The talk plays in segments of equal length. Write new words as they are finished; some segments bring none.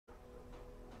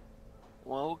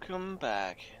Welcome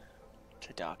back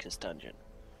to Darkest Dungeon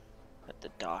at the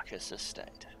Darkest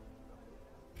Estate.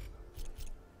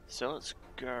 So let's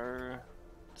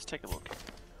take a look.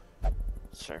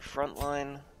 So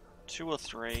frontline, 2 or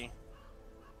 3,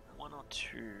 1 or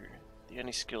 2. The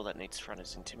only skill that needs front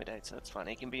is Intimidate, so that's fine.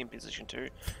 He can be in position 2,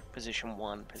 position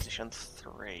 1, position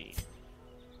 3,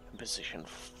 and position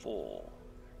 4.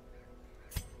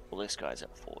 Well, this guy's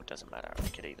at 4, it doesn't matter, we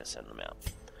could either send them out.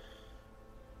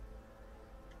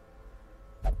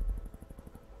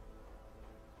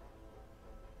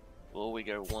 Will we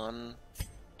go 1,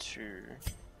 2,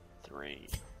 3,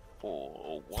 4,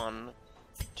 or 1,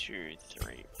 2,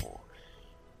 3, 4?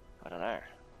 I don't know.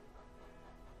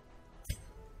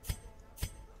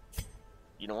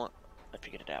 You know what? I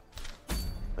figured it out.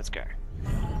 Let's go.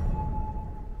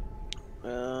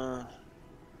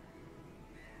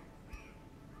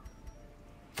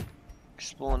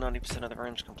 Explore 90% of the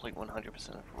rooms, complete 100%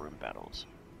 of room battles.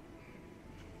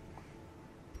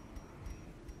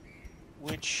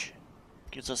 Which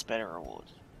gives us better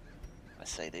rewards. I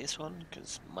say this one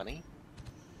because money.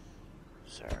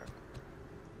 So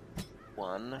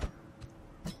 1,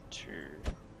 2,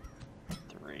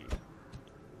 3,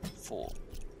 4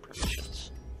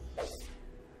 provisions.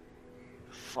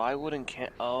 Firewood and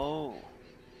oh.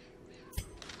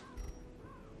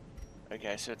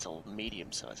 Okay, so it's a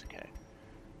medium size. Okay.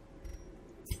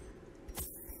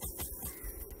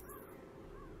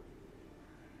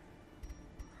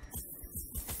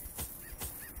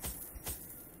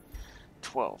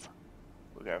 We'll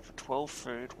go for 12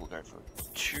 food, we'll go for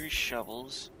 2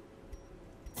 shovels,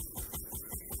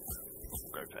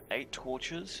 we'll go for 8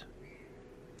 torches,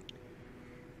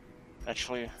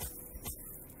 actually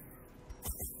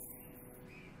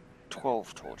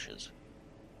 12 torches,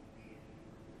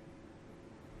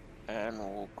 and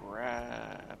we'll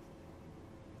grab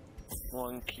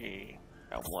 1 key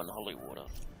and 1 holy water.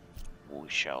 We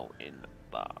shall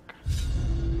embark.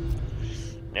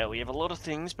 Now, we have a lot of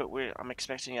things, but I'm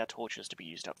expecting our torches to be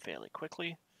used up fairly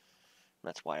quickly.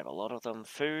 That's why I have a lot of them.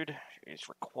 Food is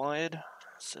required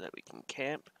so that we can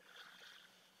camp.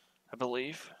 I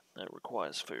believe that it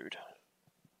requires food.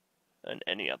 And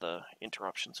any other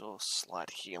interruptions or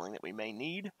slight healing that we may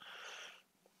need.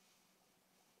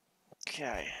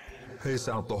 Okay. Pace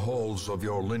out the halls of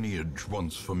your lineage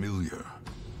once familiar.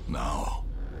 Now,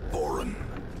 foreign.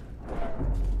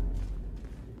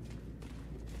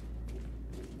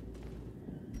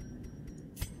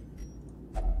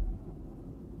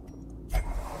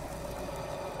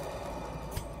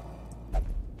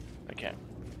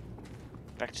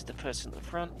 Back to the person at the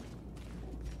front.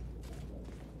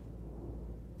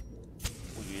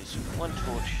 We'll use 1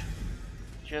 torch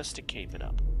just to keep it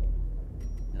up.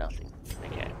 Nothing.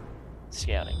 Okay.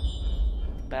 Scouting.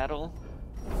 Battle.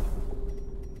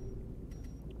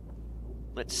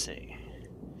 Let's see.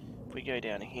 If we go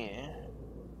down here,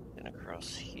 then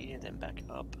across here, then back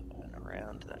up and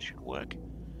around, that should work.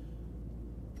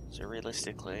 So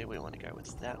realistically, we want to go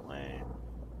with that way.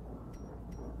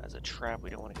 As a trap, we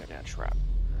don't want to go down trap.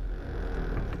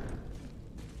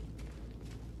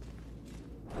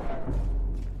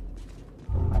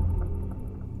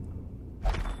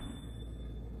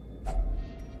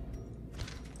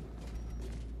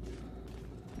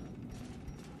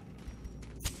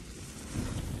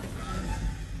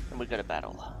 And we got a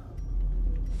battle.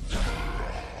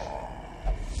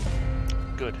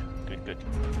 Good, good, good.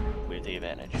 We have the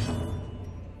advantage.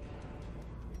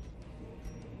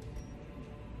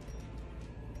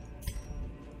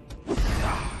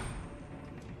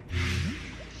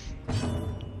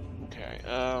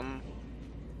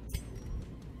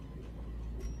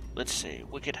 Let's see,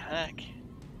 Wicked Hack.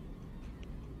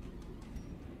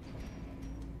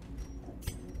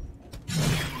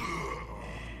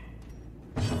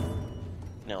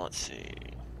 Now let's see.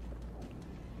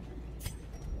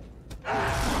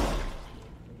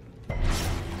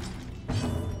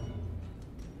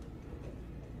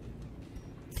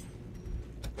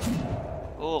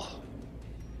 Oh.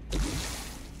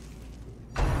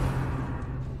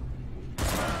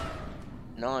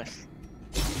 Nice.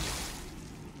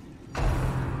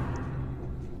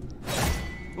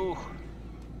 Ooh.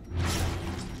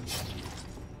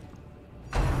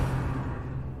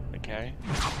 Okay.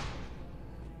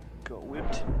 Got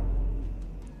whipped.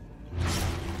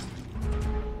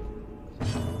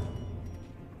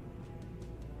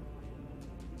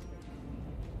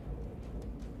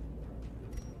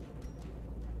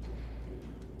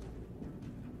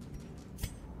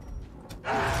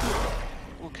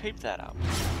 We'll keep that up.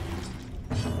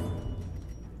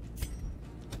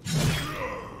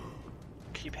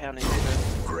 Keep pounding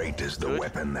it. Great is the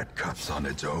weapon that cuts on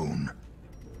its own.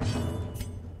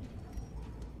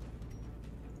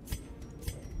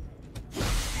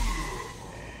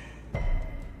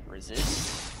 is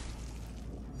this?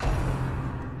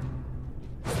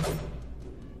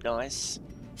 Nice.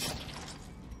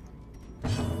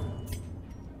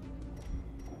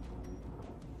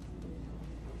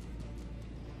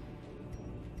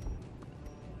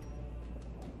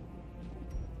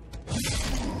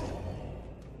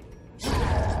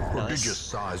 Prodigious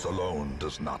size alone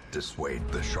does not dissuade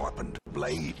the sharpened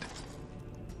blade.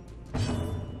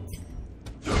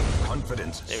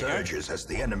 Confidence surges as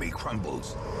the enemy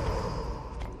crumbles.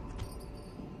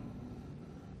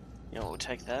 You know, we'll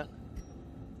take that.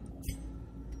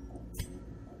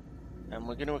 And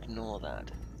we're going to ignore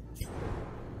that.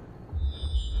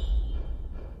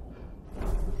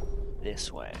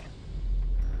 This way.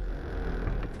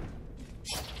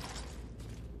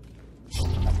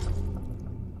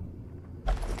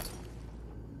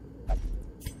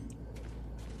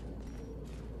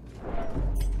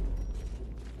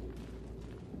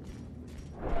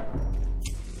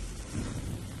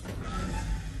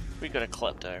 We got a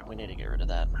klepto. We need to get rid of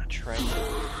that. Trade.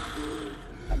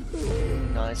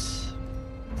 Nice.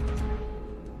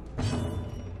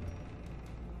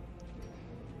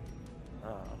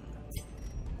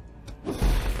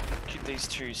 Keep these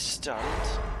two stunned.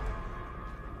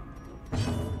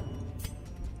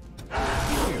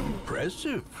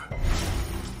 Impressive.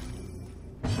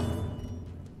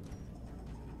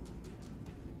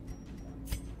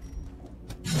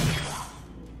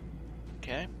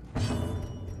 Okay.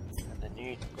 And then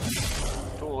you...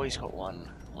 Oh, he's got one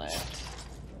left.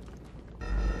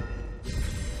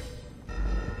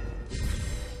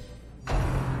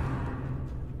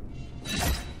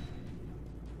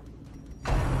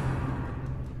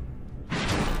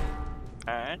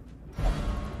 Alright.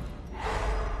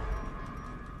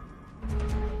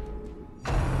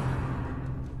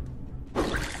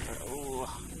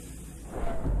 Oh.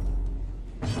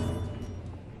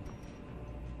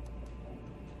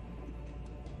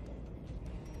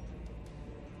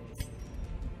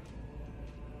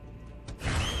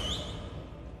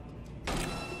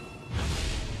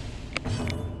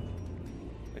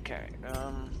 Okay,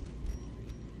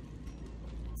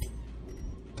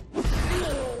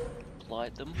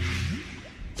 light them.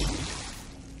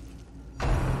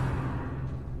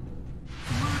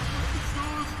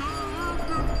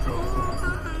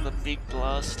 The big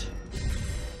blast.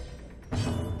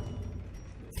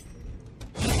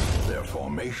 Their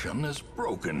formation is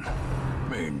broken.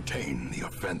 Maintain the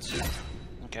offensive.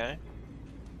 Okay.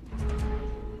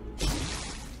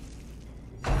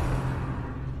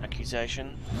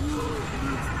 Accusation.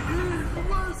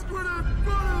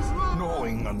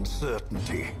 Knowing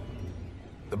uncertainty.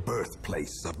 The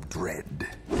birthplace of dread.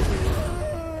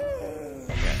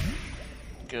 Okay.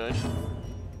 Good.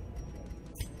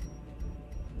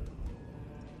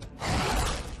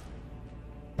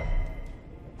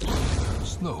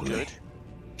 Slowly. Good.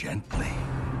 Gently.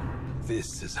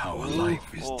 This is how a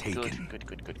life is taken. Good,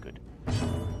 good, good, good, good.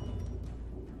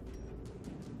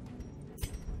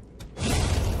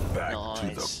 Back Nice.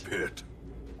 to the pit.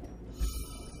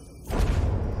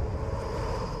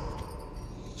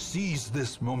 Seize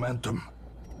this momentum.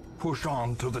 Push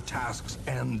on to the task's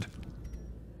end.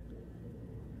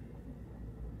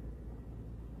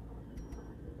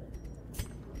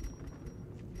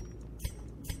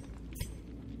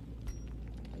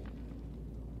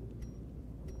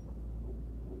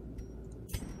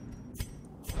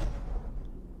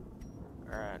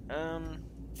 Alright,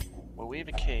 well, we have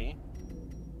a key.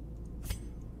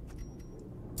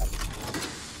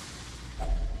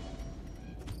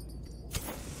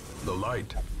 The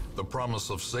light, the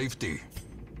promise of safety.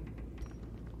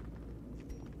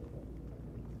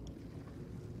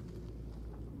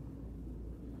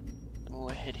 We'll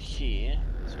head here.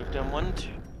 So we've done 1, 2.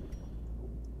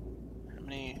 How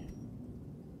many?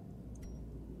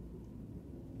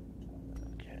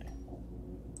 Okay.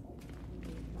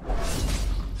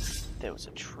 There was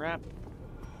a trap.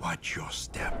 Watch your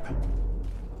step.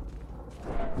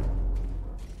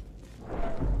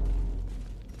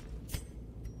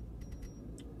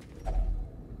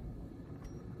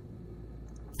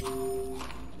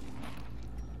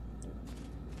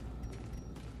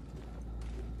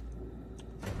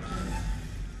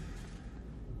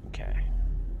 Okay.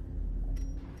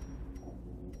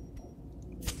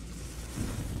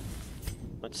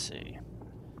 Let's see.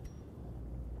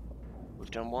 We've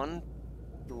done 1,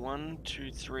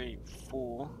 2, 3,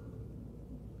 4.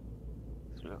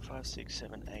 So we've got 5, 6,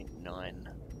 7, 8, 9,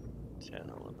 10,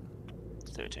 11,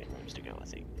 13 rooms to go, I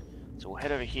think. So we'll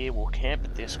head over here, we'll camp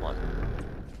at this one.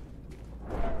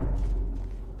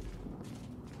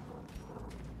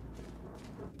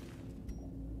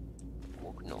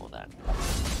 We'll ignore that.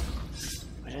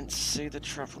 I didn't see the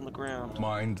trap on the ground.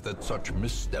 Mind that such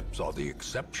missteps are the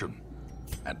exception,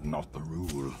 and not the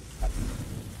rule.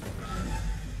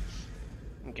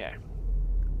 Okay.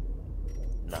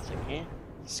 Nothing here.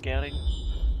 Scouting.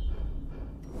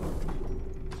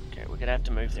 Okay, we're gonna have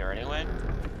to move there anyway.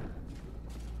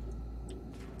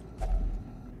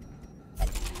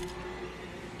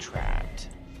 Trapped.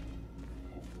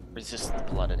 Resist the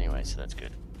blood anyway, so that's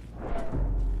good.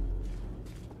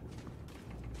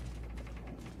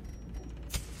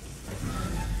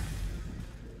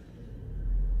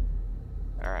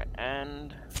 Alright,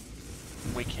 and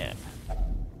we camp.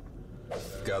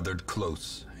 Gathered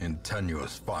close in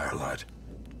tenuous firelight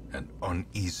and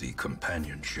uneasy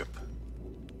companionship.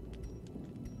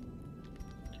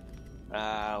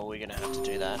 We're gonna have to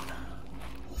do that.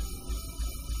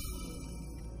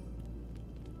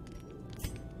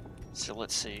 So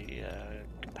let's see,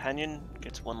 companion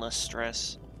gets one less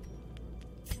stress.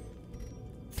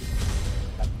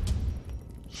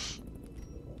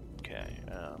 Okay,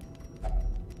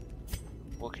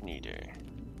 what can you do?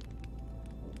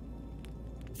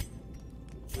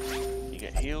 You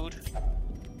get healed.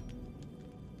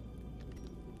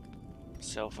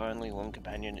 Self only, one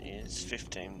companion is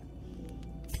 15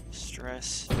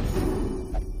 stress.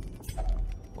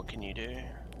 What can you do?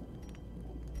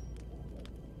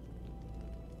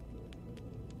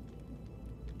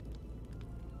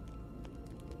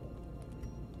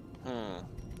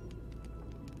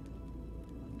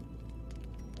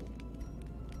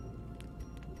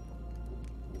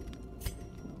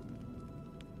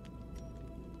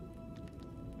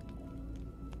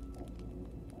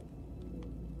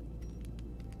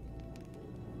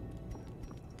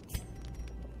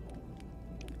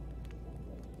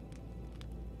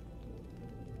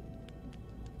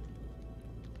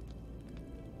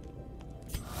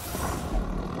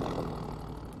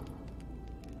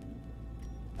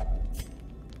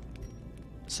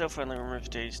 Self-only remove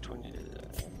D's 20,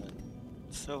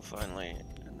 self-only,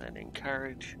 and then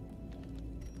encourage.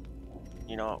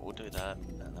 You know what, we'll do that,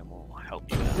 and then we'll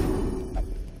help you out.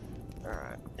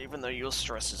 Alright, even though your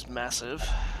stress is massive,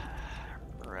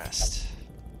 rest.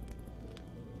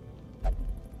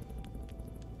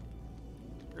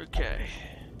 Okay.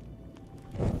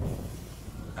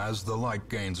 As the light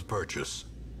gains purchase,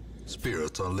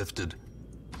 spirits are lifted,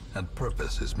 and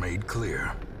purpose is made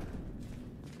clear.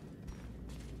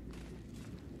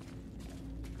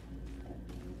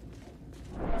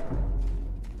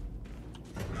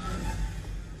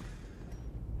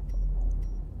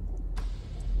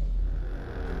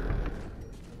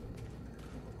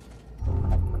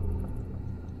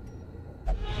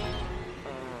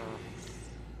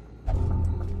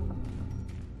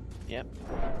 Yep.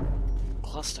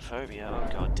 Claustrophobia, oh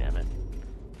god damn it.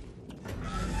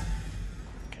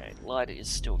 Okay, light is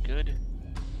still good.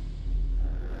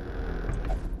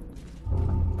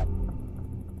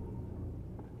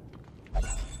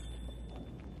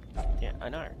 Yeah, I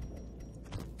know.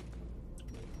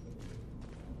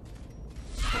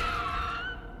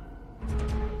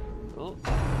 Oh.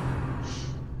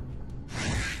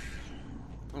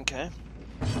 Okay.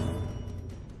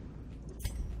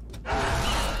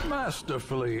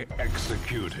 Masterfully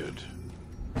executed.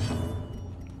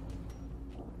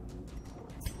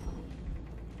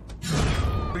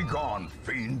 Begone,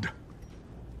 fiend.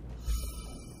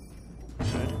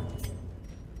 Good.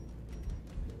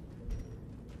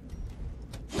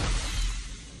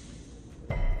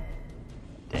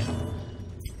 Damn.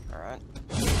 Alright.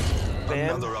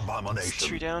 Bam. Another It's abomination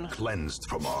 2 down. cleansed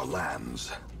from our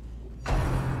lands.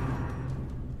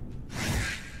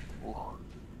 Ooh.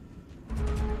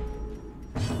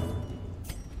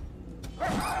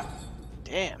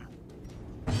 Damn.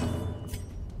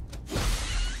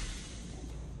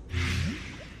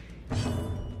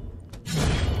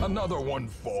 Another one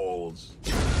falls.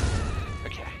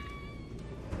 Okay.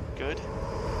 Good.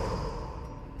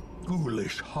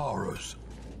 Ghoulish horrors,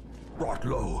 brought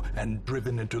low and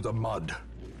driven into the mud.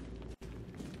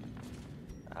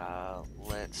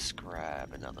 Let's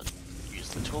grab another. Use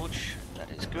the torch. That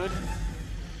is good.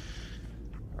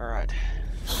 Alright.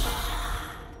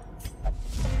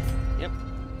 Yep.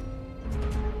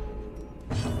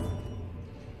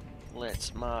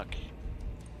 Let's mark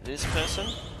this person.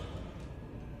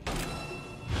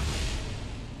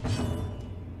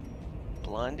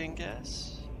 Blinding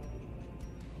gas.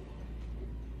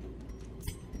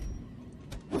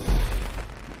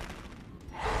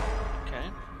 Okay.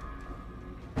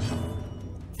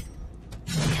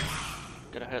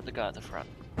 Gotta hurt the guy at the front.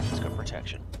 He's got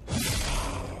protection.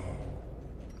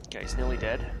 Okay, he's nearly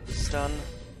dead. Stun.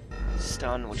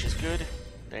 Stun, which is good.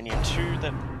 Then you have 2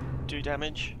 that do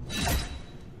damage.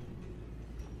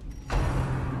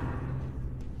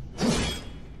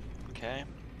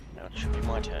 Now it should be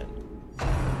my turn.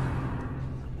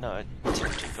 No,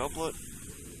 tempting goblet.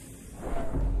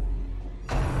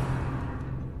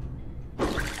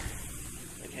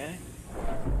 Okay.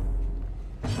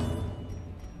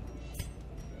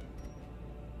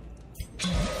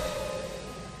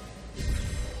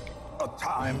 A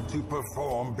time to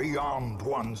perform beyond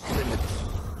one's limits.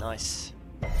 Nice.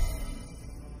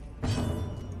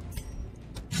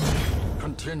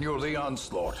 Continue the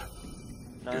onslaught.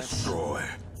 Nice. Destroy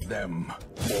them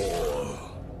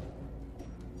all.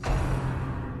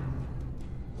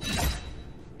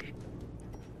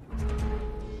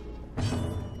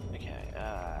 Okay,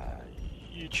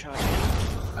 you charge.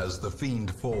 As the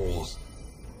fiend falls,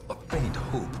 a faint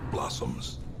hope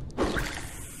blossoms.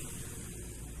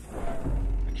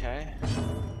 Okay.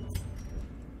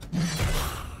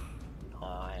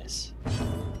 Nice.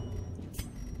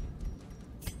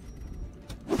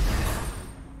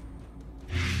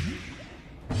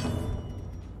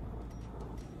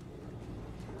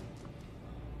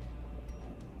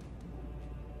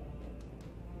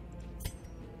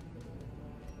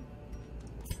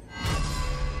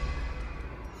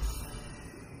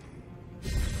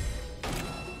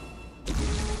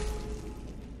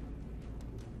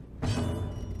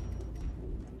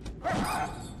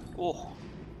 Oh.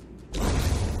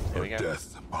 There we go.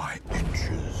 Death by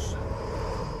inches.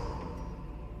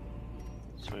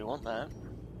 So we want that.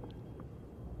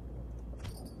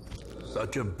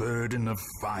 Such a burden of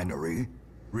finery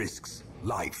risks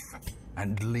life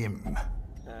and limb.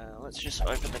 Let's just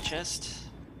open the chest.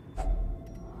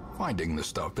 Finding the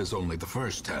stuff is only the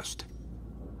first test.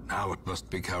 Now it must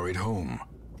be carried home.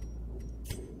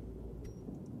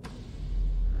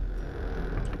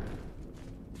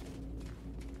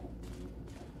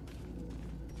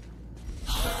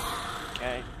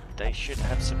 Okay, they should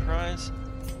have surprise.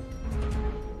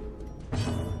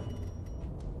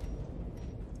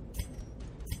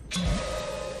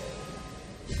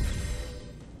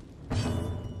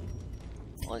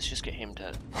 Let's just get him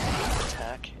to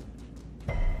attack.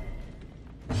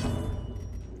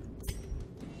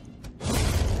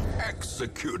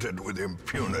 Executed with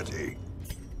impunity.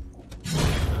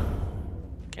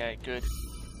 Okay, good.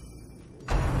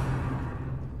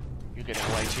 You're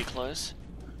getting way too close.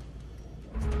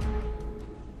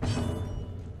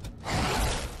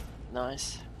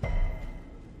 Nice.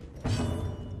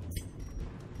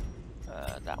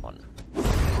 That one.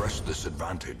 Press this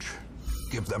advantage.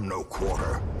 Give them no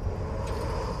quarter.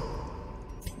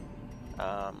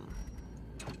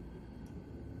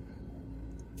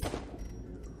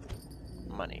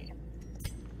 Money.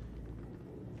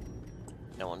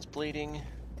 No one's bleeding.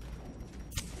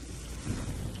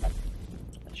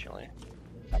 Actually.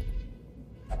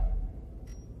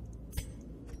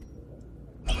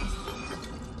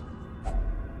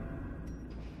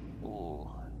 Ooh.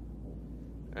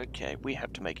 Okay, we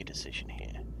have to make a decision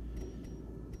here.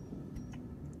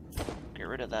 Get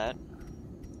rid of that.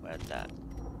 Add that.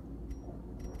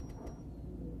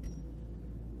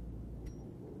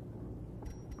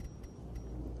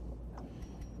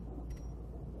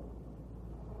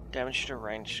 Damage to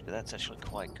range, that's actually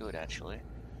quite good actually.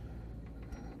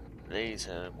 These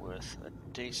are worth a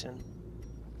decent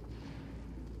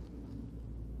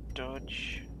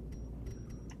dodge.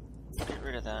 Get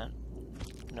rid of that.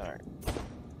 No.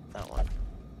 That one.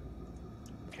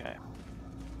 Okay.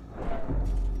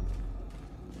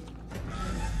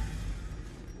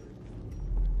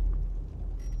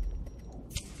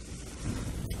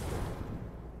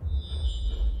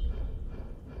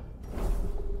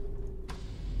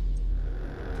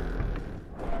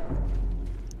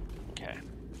 Okay.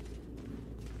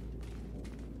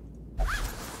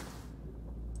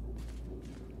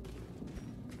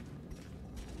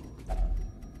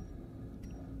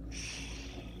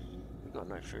 We've got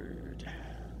no food.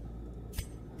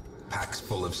 Packs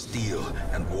full of steel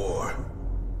and war.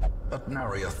 But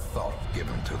nary a thought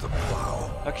given to the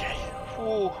plow. Okay.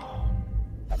 Ooh.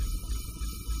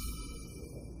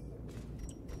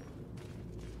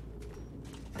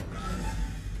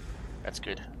 That's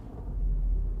good.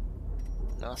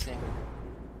 Nothing.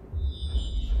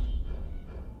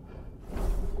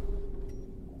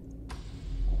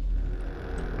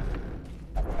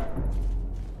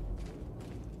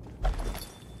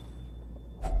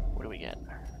 What do we get?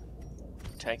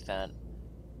 Take that.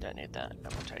 Don't need that.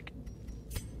 And we'll take.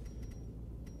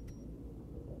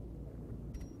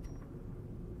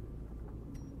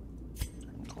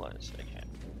 Close. Okay.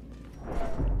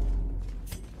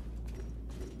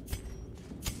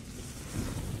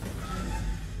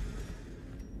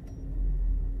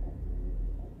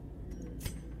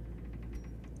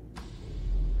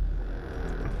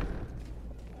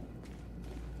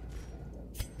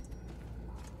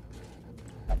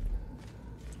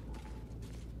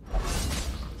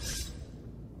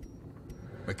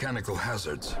 Mechanical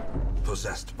hazards,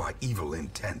 possessed by evil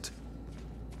intent.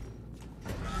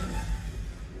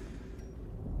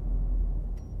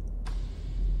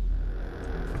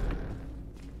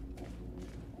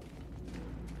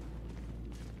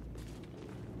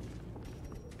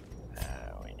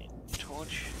 We need a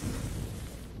torch.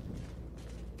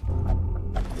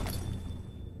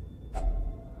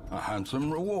 A handsome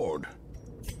reward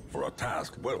for a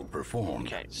task well performed.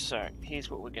 Okay, so here's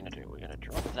what we're gonna do. We're gonna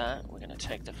drop that, we're gonna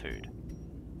take the food.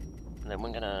 And then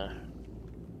we're gonna...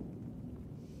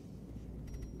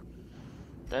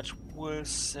 That's worth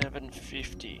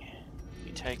 750.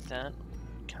 You take that,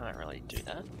 can't really do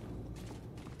that.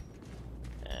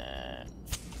 And...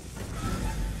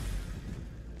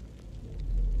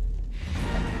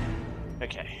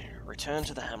 Okay, return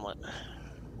to the hamlet.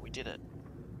 We did it.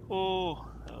 Oh,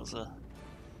 that was a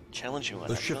challenging one,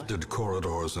 The actually. shifted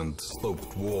corridors and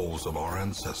sloped walls of our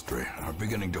ancestry are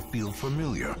beginning to feel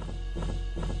familiar.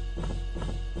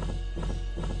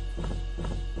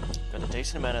 Got a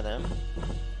decent amount of them.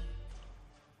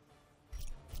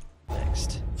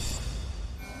 Next.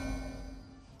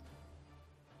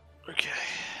 Okay.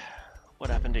 What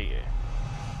happened to you?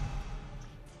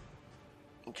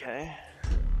 Okay.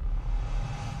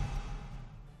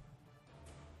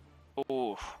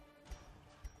 Oof.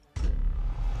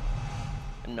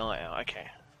 Naya, okay.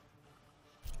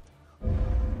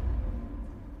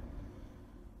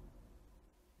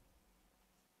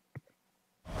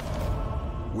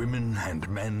 Women and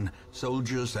men,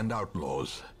 soldiers and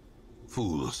outlaws,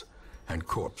 fools and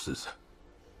corpses.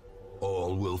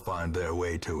 All will find their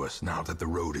way to us now that the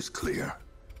road is clear.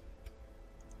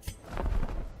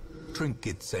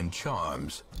 Trinkets and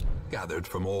charms, gathered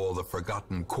from all the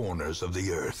forgotten corners of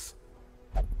the earth.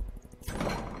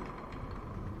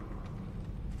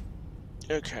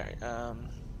 Okay,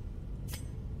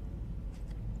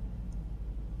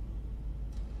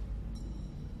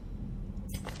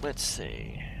 let's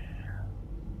see.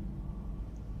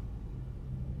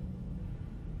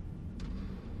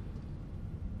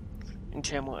 In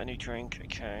Tamil, any drink,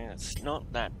 okay, it's not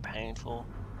that painful.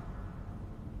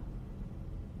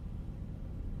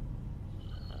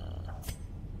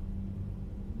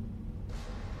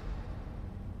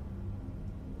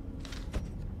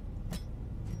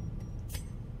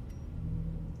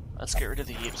 Let's get rid of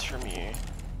the yips from you.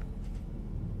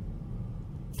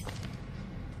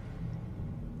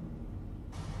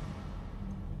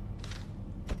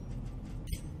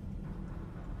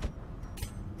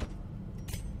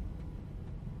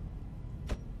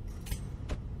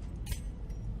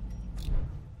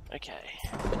 Okay.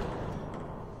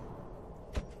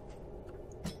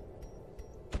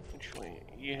 Actually,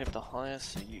 you have the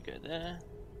highest, so you go there.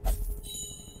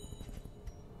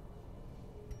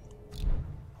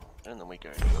 And then we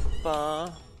go to the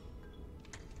bar.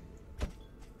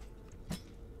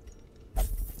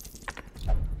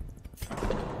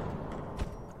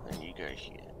 Then you go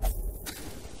here.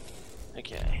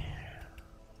 Okay.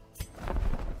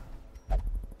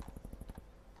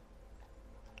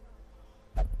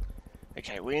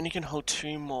 Okay, we only can hold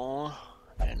 2 more,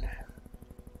 and...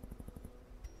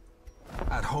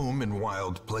 At home in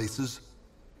wild places,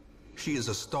 she is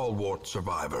a stalwart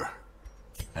survivor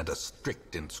and a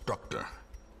strict instructor.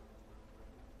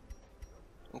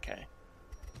 Okay.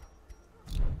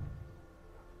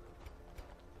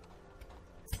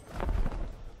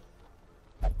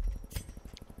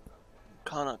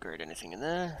 Can't upgrade anything in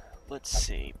there. Let's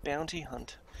see. Bounty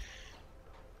hunt.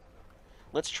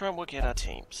 Let's try and work out our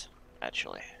teams,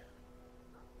 actually.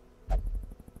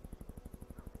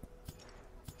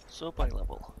 Sort by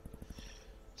level.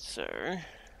 So...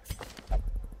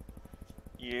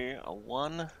 You are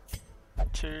 1,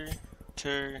 2,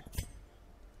 2.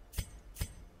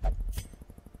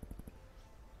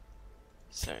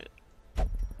 So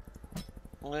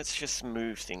let's just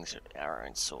move things at our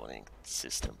own sorting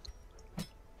system.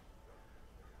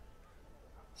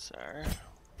 So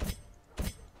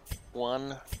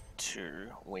 1, 2,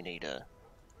 we need a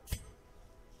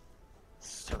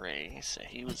 3. So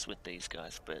he was with these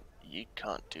guys, but you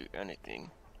can't do anything.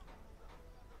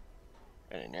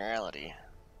 And in reality,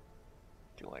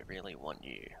 do I really want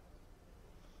you?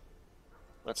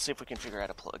 Let's see if we can figure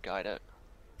out a guide out.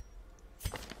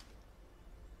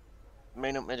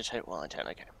 May not meditate while in town.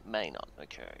 Okay, may not.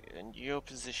 Okay, and your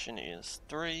position is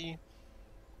 3,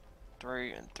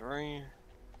 3, and 3.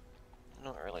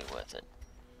 Not really worth it.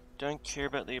 Don't care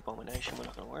about the abomination. We're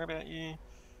not going to worry about you.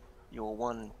 You're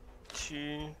 1,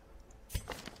 2.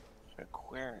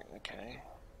 Aquarium. Okay.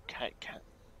 Cat.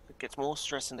 It gets more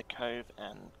stress in the cove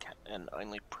and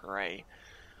only prey.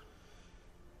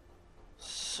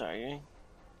 So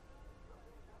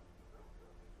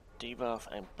debuff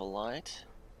and blight.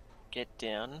 Get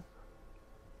down.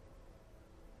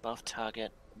 Buff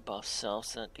target, buff self,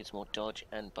 so that gives more dodge,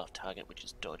 and buff target, which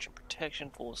is dodge and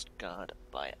protection, forced guard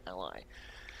by ally.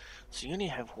 So you only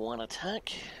have one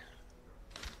attack.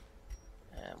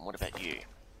 And what about you?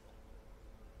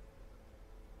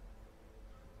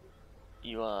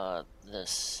 You are the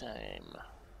same.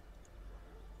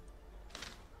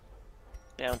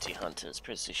 Bounty Hunter's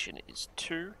position is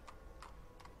 2.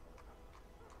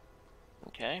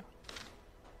 Okay.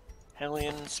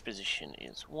 Hellions' position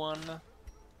is 1.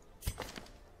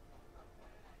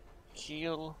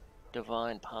 Heal,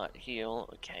 divine part heal.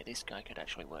 Okay, this guy could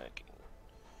actually work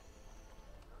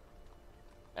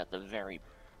at the very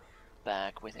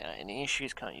back without any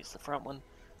issues. Can't use the front one.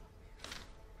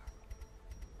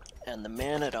 And the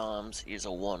man-at-arms is a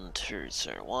 1-2,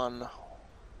 so 1.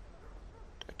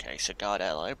 Okay, so guard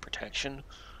ally, protection,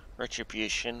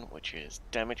 retribution, which is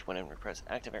damage when in repose,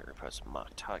 activate repose, mark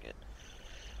target.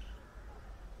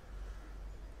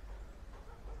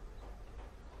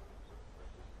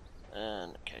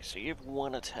 And, okay, so you have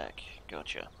 1 attack,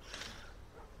 gotcha.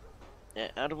 Now,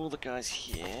 out of all the guys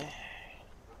here,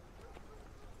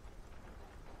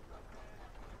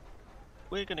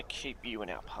 we're going to keep you in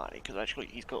our party, because actually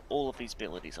he's got all of these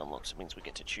abilities unlocked, so it means we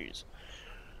get to choose.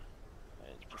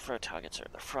 His preferred targets are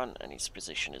at the front, and his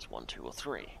position is 1, 2, or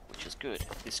 3, which is good.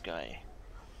 This guy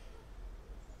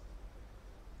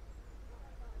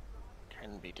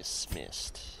can be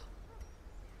dismissed.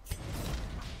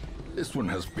 This one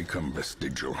has become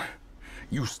vestigial.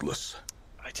 Useless.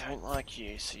 I don't like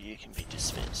you, so you can be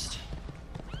dismissed.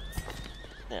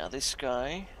 Now, this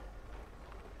guy,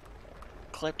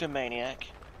 kleptomaniac,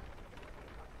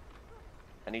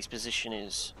 and his position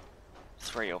is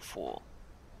 3 or 4.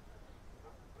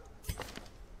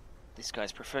 This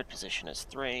guy's preferred position is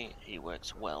 3. He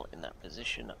works well in that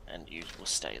position, and you will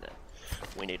stay there.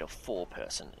 We need a 4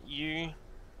 person. You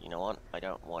know what? I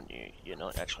don't want you. You're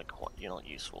not actually you're not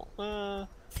useful.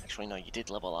 Actually, no. You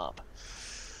did level up.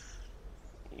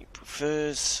 He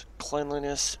prefers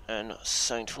cleanliness and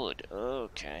sainthood.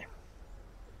 Okay.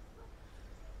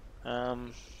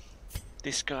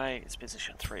 This guy is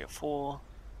position 3 or 4.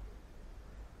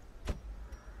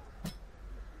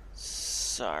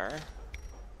 So,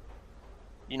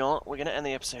 you know what? We're going to end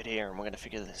the episode here, and we're going to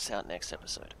figure this out next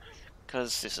episode,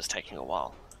 because this is taking a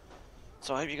while.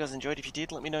 So I hope you guys enjoyed. If you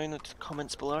did, let me know in the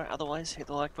comments below. Otherwise, hit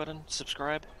the like button,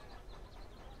 subscribe,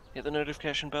 hit the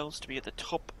notification bells to be at the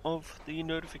top of the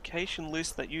notification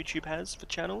list that YouTube has for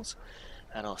channels,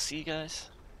 and I'll see you guys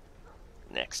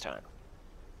next time.